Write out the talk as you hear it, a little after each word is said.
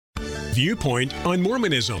Viewpoint on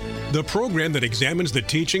Mormonism, the program that examines the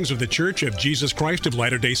teachings of the Church of Jesus Christ of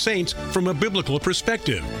Latter-day Saints from a biblical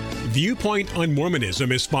perspective. Viewpoint on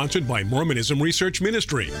Mormonism is sponsored by Mormonism Research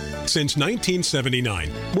Ministry. Since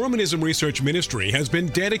 1979, Mormonism Research Ministry has been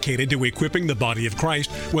dedicated to equipping the body of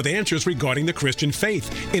Christ with answers regarding the Christian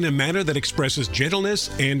faith in a manner that expresses gentleness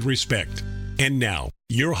and respect. And now,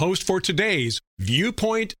 your host for today's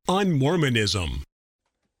Viewpoint on Mormonism.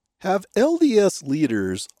 Have LDS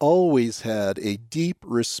leaders always had a deep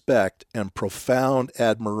respect and profound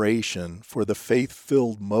admiration for the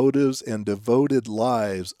faith-filled motives and devoted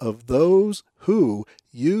lives of those who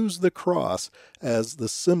use the cross as the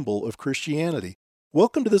symbol of Christianity?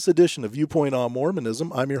 Welcome to this edition of Viewpoint on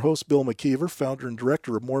Mormonism. I'm your host, Bill McKeever, founder and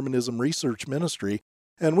director of Mormonism Research Ministry.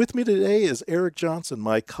 And with me today is Eric Johnson,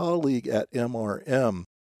 my colleague at MRM.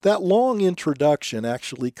 That long introduction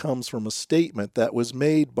actually comes from a statement that was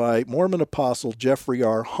made by Mormon apostle Jeffrey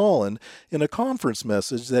R. Holland in a conference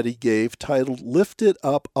message that he gave titled "Lifted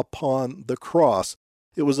Up Upon the Cross."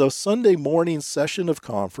 It was a Sunday morning session of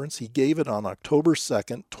conference. He gave it on October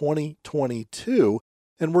 2nd, 2022,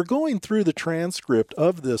 and we're going through the transcript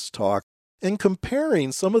of this talk and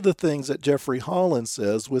comparing some of the things that Jeffrey Holland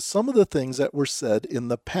says with some of the things that were said in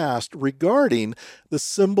the past regarding the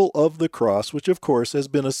symbol of the cross, which of course has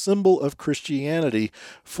been a symbol of Christianity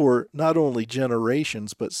for not only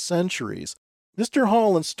generations but centuries. Mr.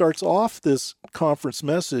 Holland starts off this conference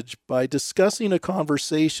message by discussing a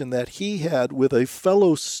conversation that he had with a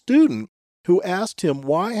fellow student who asked him,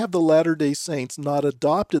 why have the Latter-day Saints not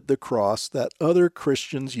adopted the cross that other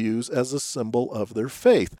Christians use as a symbol of their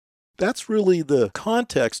faith? That's really the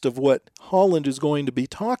context of what Holland is going to be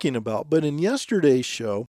talking about. But in yesterday's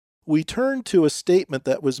show, we turned to a statement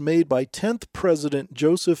that was made by 10th President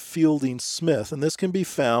Joseph Fielding Smith, and this can be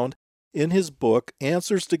found in his book,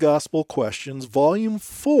 Answers to Gospel Questions, Volume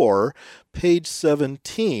 4, page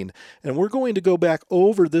 17. And we're going to go back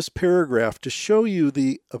over this paragraph to show you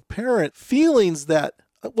the apparent feelings that,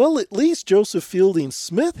 well, at least Joseph Fielding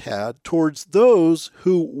Smith had towards those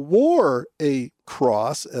who wore a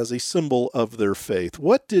cross as a symbol of their faith.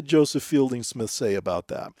 What did Joseph Fielding Smith say about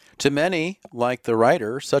that? To many, like the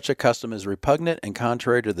writer, such a custom is repugnant and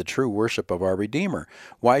contrary to the true worship of our Redeemer.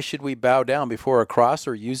 Why should we bow down before a cross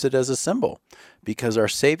or use it as a symbol? Because our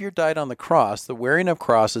Savior died on the cross, the wearing of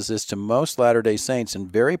crosses is to most Latter-day Saints in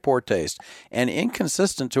very poor taste and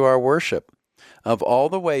inconsistent to our worship. Of all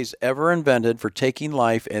the ways ever invented for taking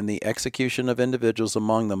life and the execution of individuals,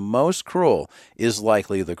 among the most cruel is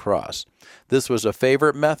likely the cross. This was a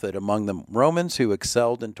favorite method among the Romans who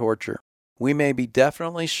excelled in torture. We may be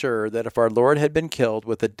definitely sure that if our Lord had been killed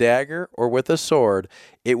with a dagger or with a sword,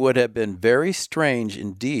 it would have been very strange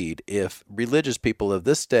indeed if religious people of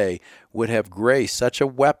this day would have graced such a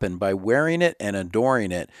weapon by wearing it and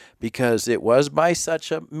adoring it, because it was by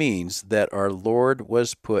such a means that our Lord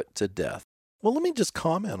was put to death. Well, let me just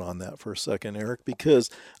comment on that for a second, Eric,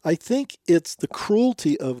 because I think it's the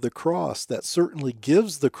cruelty of the cross that certainly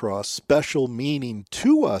gives the cross special meaning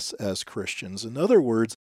to us as Christians. In other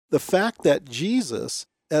words, the fact that Jesus,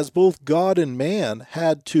 as both God and man,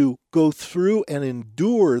 had to go through and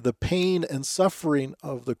endure the pain and suffering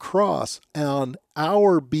of the cross on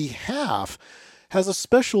our behalf has a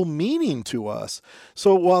special meaning to us.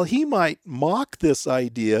 So while he might mock this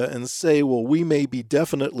idea and say, well, we may be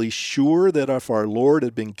definitely sure that if our Lord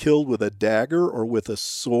had been killed with a dagger or with a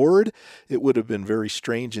sword, it would have been very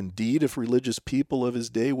strange indeed if religious people of his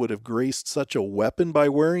day would have graced such a weapon by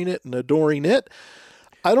wearing it and adoring it.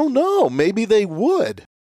 I don't know. Maybe they would.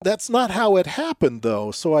 That's not how it happened,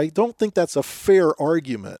 though, so I don't think that's a fair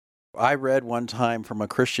argument. I read one time from a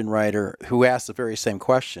Christian writer who asked the very same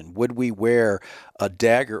question: would we wear a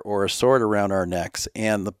dagger or a sword around our necks?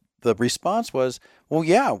 And the response was, well,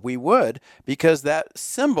 yeah, we would, because that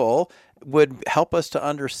symbol would help us to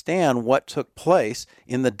understand what took place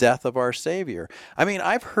in the death of our Savior. I mean,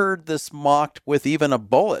 I've heard this mocked with even a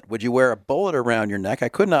bullet. Would you wear a bullet around your neck? I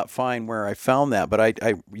could not find where I found that, but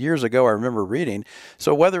I years ago I remember reading.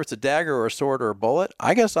 So whether it's a dagger or a sword or a bullet,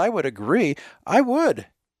 I guess I would agree. I would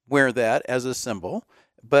wear that as a symbol,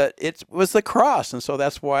 but it was the cross, and so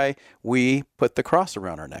that's why we put the cross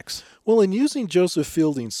around our necks. Well, in using Joseph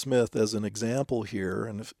Fielding Smith as an example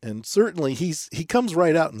here, and certainly he comes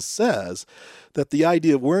right out and says that the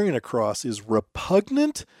idea of wearing a cross is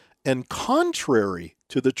repugnant and contrary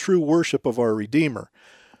to the true worship of our Redeemer.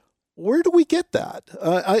 Where do we get that?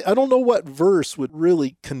 I don't know what verse would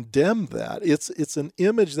really condemn that. It's an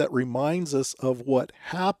image that reminds us of what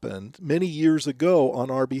happened many years ago on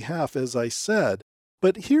our behalf, as I said.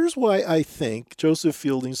 But here's why I think Joseph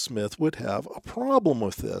Fielding Smith would have a problem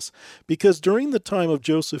with this. Because during the time of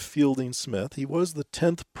Joseph Fielding Smith, he was the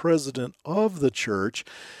 10th president of the church.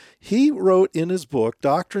 He wrote in his book,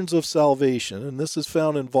 Doctrines of Salvation, and this is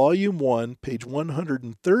found in Volume 1, page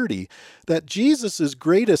 130, that Jesus'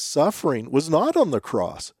 greatest suffering was not on the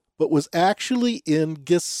cross, but was actually in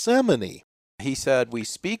Gethsemane. He said, "We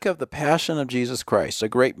speak of the passion of Jesus Christ. A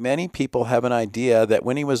great many people have an idea that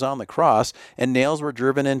when he was on the cross and nails were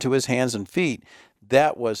driven into his hands and feet,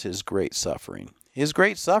 that was his great suffering. His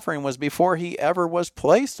great suffering was before he ever was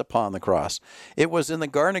placed upon the cross. It was in the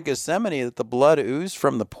Garden of Gethsemane that the blood oozed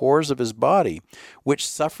from the pores of his body, which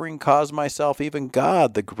suffering caused myself, even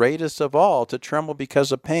God, the greatest of all, to tremble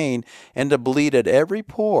because of pain, and to bleed at every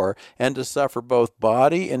pore, and to suffer both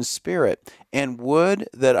body and spirit, and would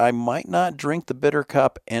that I might not drink the bitter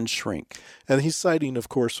cup and shrink." And he's citing, of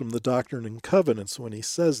course, from the Doctrine and Covenants when he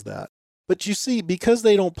says that. But you see, because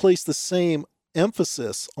they don't place the same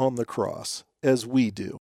emphasis on the cross as we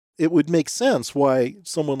do, it would make sense why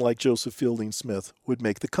someone like Joseph Fielding Smith would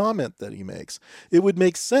make the comment that he makes. It would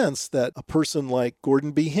make sense that a person like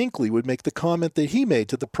Gordon B. Hinckley would make the comment that he made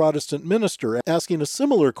to the Protestant minister, asking a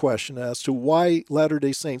similar question as to why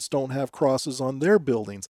Latter-day Saints don't have crosses on their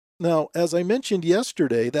buildings. Now, as I mentioned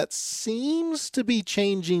yesterday, that seems to be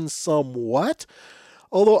changing somewhat,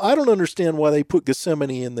 although I don't understand why they put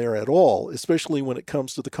Gethsemane in there at all, especially when it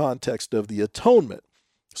comes to the context of the atonement.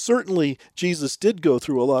 Certainly, Jesus did go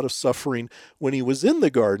through a lot of suffering when he was in the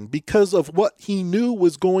garden because of what he knew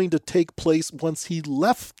was going to take place once he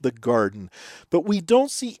left the garden. But we don't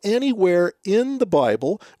see anywhere in the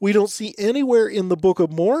Bible, we don't see anywhere in the Book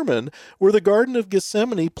of Mormon where the Garden of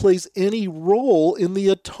Gethsemane plays any role in the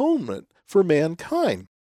atonement for mankind.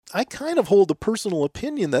 I kind of hold a personal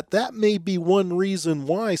opinion that that may be one reason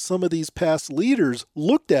why some of these past leaders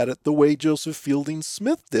looked at it the way Joseph Fielding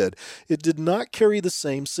Smith did. It did not carry the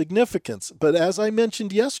same significance. But as I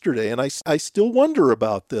mentioned yesterday, and I still wonder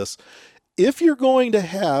about this, if you're going to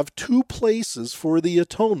have two places for the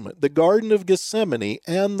atonement, the Garden of Gethsemane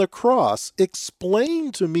and the cross,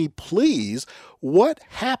 explain to me, please, what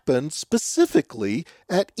happened specifically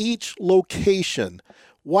at each location.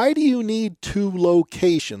 Why do you need two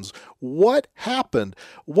locations? What happened?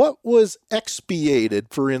 What was expiated,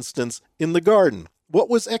 for instance, in the garden? What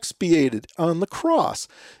was expiated on the cross?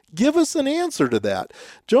 Give us an answer to that.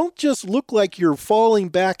 Don't just look like you're falling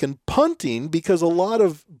back and punting, because a lot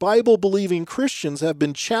of Bible-believing Christians have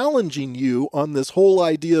been challenging you on this whole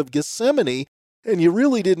idea of Gethsemane, and you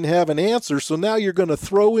really didn't have an answer, so now you're going to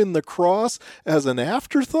throw in the cross as an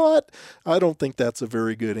afterthought? I don't think that's a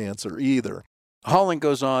very good answer either. Holland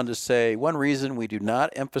goes on to say, one reason we do not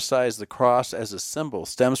emphasize the cross as a symbol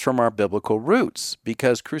stems from our biblical roots.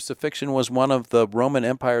 Because crucifixion was one of the Roman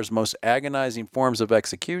Empire's most agonizing forms of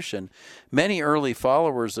execution, many early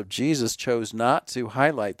followers of Jesus chose not to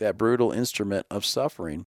highlight that brutal instrument of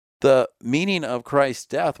suffering. The meaning of Christ's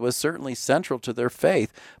death was certainly central to their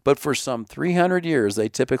faith, but for some 300 years they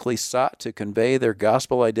typically sought to convey their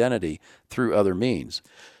gospel identity through other means.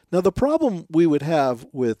 Now, the problem we would have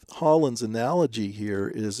with Holland's analogy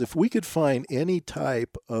here is if we could find any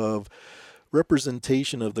type of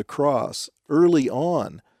representation of the cross early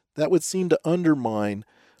on, that would seem to undermine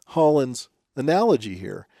Holland's analogy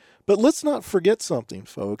here. But let's not forget something,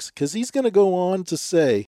 folks, because he's going to go on to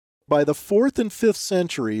say, by the 4th and 5th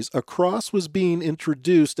centuries, a cross was being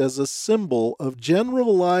introduced as a symbol of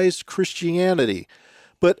generalized Christianity.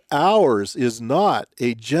 But ours is not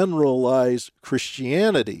a generalized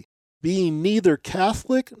Christianity. Being neither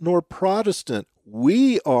Catholic nor Protestant,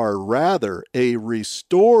 we are rather a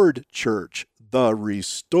restored church, the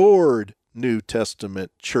restored New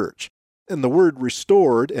Testament church. And the word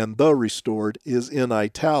restored and the restored is in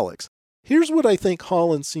italics. Here's what I think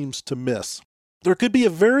Holland seems to miss. There could be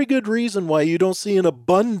a very good reason why you don't see an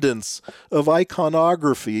abundance of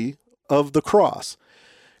iconography of the cross.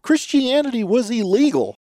 Christianity was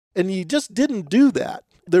illegal, and you just didn't do that.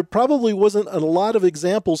 There probably wasn't a lot of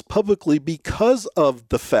examples publicly because of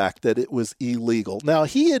the fact that it was illegal. Now,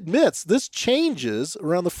 he admits this changes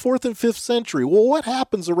around the 4th and 5th century. Well, what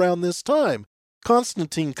happens around this time?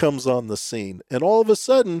 Constantine comes on the scene, and all of a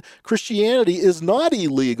sudden, Christianity is not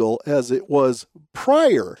illegal as it was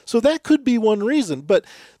prior. So that could be one reason. But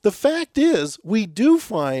the fact is, we do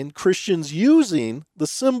find Christians using the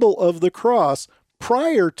symbol of the cross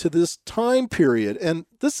prior to this time period. And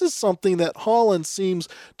this is something that Holland seems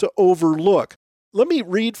to overlook. Let me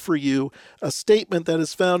read for you a statement that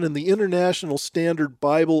is found in the International Standard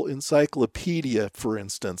Bible Encyclopedia, for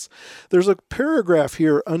instance. There's a paragraph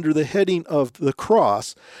here under the heading of the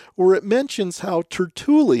cross where it mentions how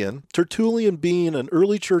Tertullian being an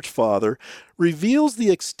early church father, reveals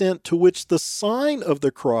the extent to which the sign of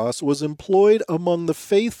the cross was employed among the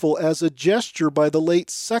faithful as a gesture by the late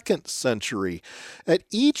 2nd century. At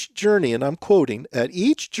each journey, and I'm quoting, at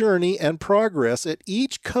each journey and progress, at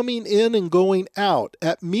each coming in and going out,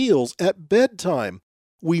 at meals, at bedtime,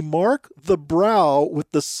 we mark the brow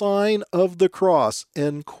with the sign of the cross,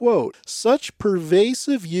 end quote. Such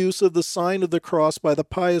pervasive use of the sign of the cross by the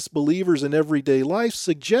pious believers in everyday life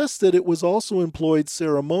suggests that it was also employed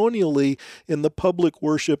ceremonially in the public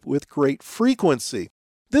worship with great frequency.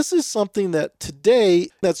 This is something that today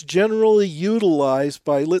that's generally utilized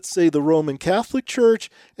by, let's say, the Roman Catholic Church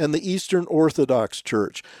and the Eastern Orthodox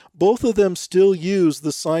Church. Both of them still use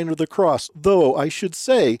the sign of the cross, though I should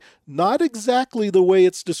say, not exactly the way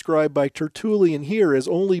it's described by Tertullian here as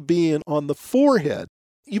only being on the forehead.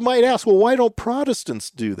 You might ask, well, why don't Protestants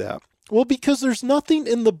do that? Well, because there's nothing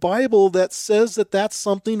in the Bible that says that that's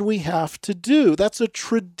something we have to do. That's a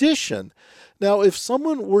tradition. Now, if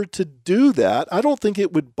someone were to do that, I don't think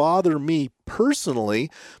it would bother me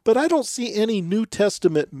personally, but I don't see any New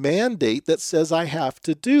Testament mandate that says I have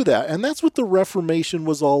to do that. And that's what the Reformation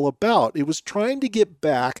was all about. It was trying to get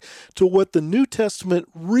back to what the New Testament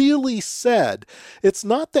really said. It's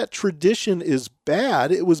not that tradition is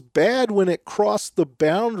bad. It was bad when it crossed the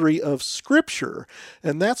boundary of Scripture.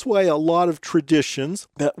 And that's why a lot of traditions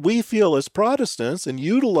that we feel as Protestants and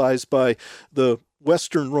utilized by the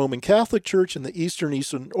Western Roman Catholic Church and the Eastern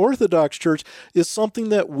Orthodox Church is something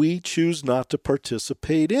that we choose not to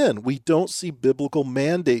participate in. We don't see biblical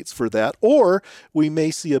mandates for that, or we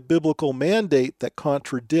may see a biblical mandate that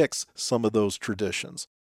contradicts some of those traditions.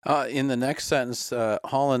 In the next sentence,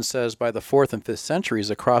 Holland says, by the 4th and 5th centuries,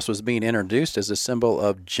 the cross was being introduced as a symbol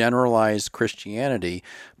of generalized Christianity,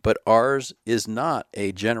 but ours is not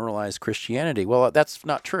a generalized Christianity. Well, that's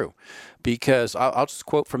not true, because I'll just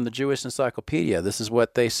quote from the Jewish Encyclopedia. This is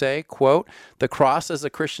what they say, quote, the cross as a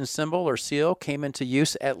Christian symbol or seal came into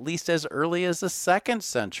use at least as early as the 2nd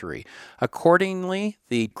century. Accordingly,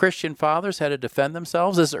 the Christian fathers had to defend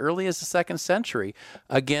themselves as early as the 2nd century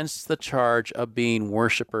against the charge of being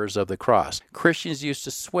worshipers of the cross. Christians used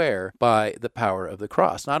to swear by the power of the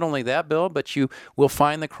cross. Not only that, Bill, but you will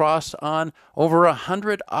find the cross on over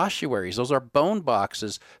 100 ossuaries. Those are bone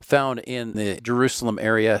boxes found in the Jerusalem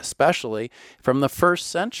area, especially from the 1st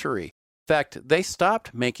century. In fact, they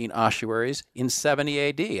stopped making ossuaries in 70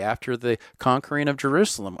 AD after the conquering of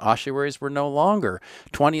Jerusalem. Ossuaries were no longer.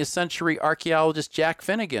 20th century archaeologist Jack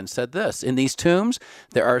Finnegan said this, in these tombs,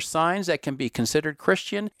 there are signs that can be considered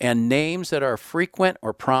Christian and names that are frequent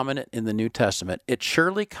or prominent in the New Testament. It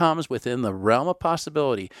surely comes within the realm of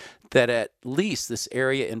possibility that at least this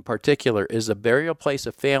area in particular is a burial place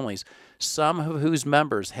of families, some of whose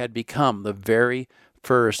members had become the very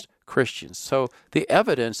first Christians. So the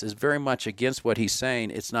evidence is very much against what he's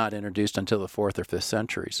saying. It's not introduced until the 4th or 5th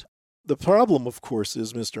centuries. The problem, of course,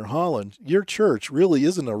 is, Mr. Holland, your church really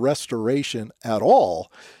isn't a restoration at all.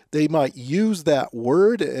 They might use that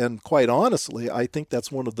word, and quite honestly, I think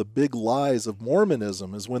that's one of the big lies of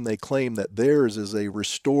Mormonism, is when they claim that theirs is a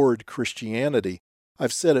restored Christianity.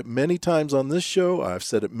 I've said it many times on this show. I've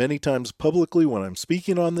said it many times publicly when I'm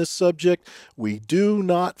speaking on this subject. We do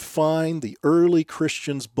not find the early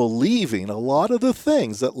Christians believing a lot of the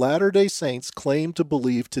things that Latter-day Saints claim to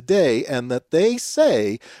believe today and that they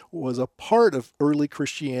say was a part of early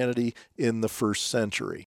Christianity in the 1st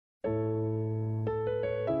century.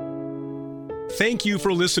 Thank you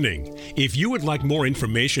for listening. If you would like more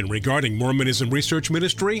information regarding Mormonism Research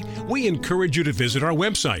Ministry, we encourage you to visit our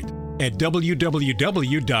website at www.mrm.org,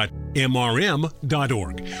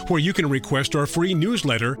 where you can request our free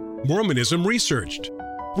newsletter, Mormonism Researched.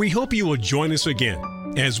 We hope you will join us again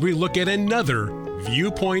as we look at another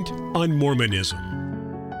viewpoint on Mormonism.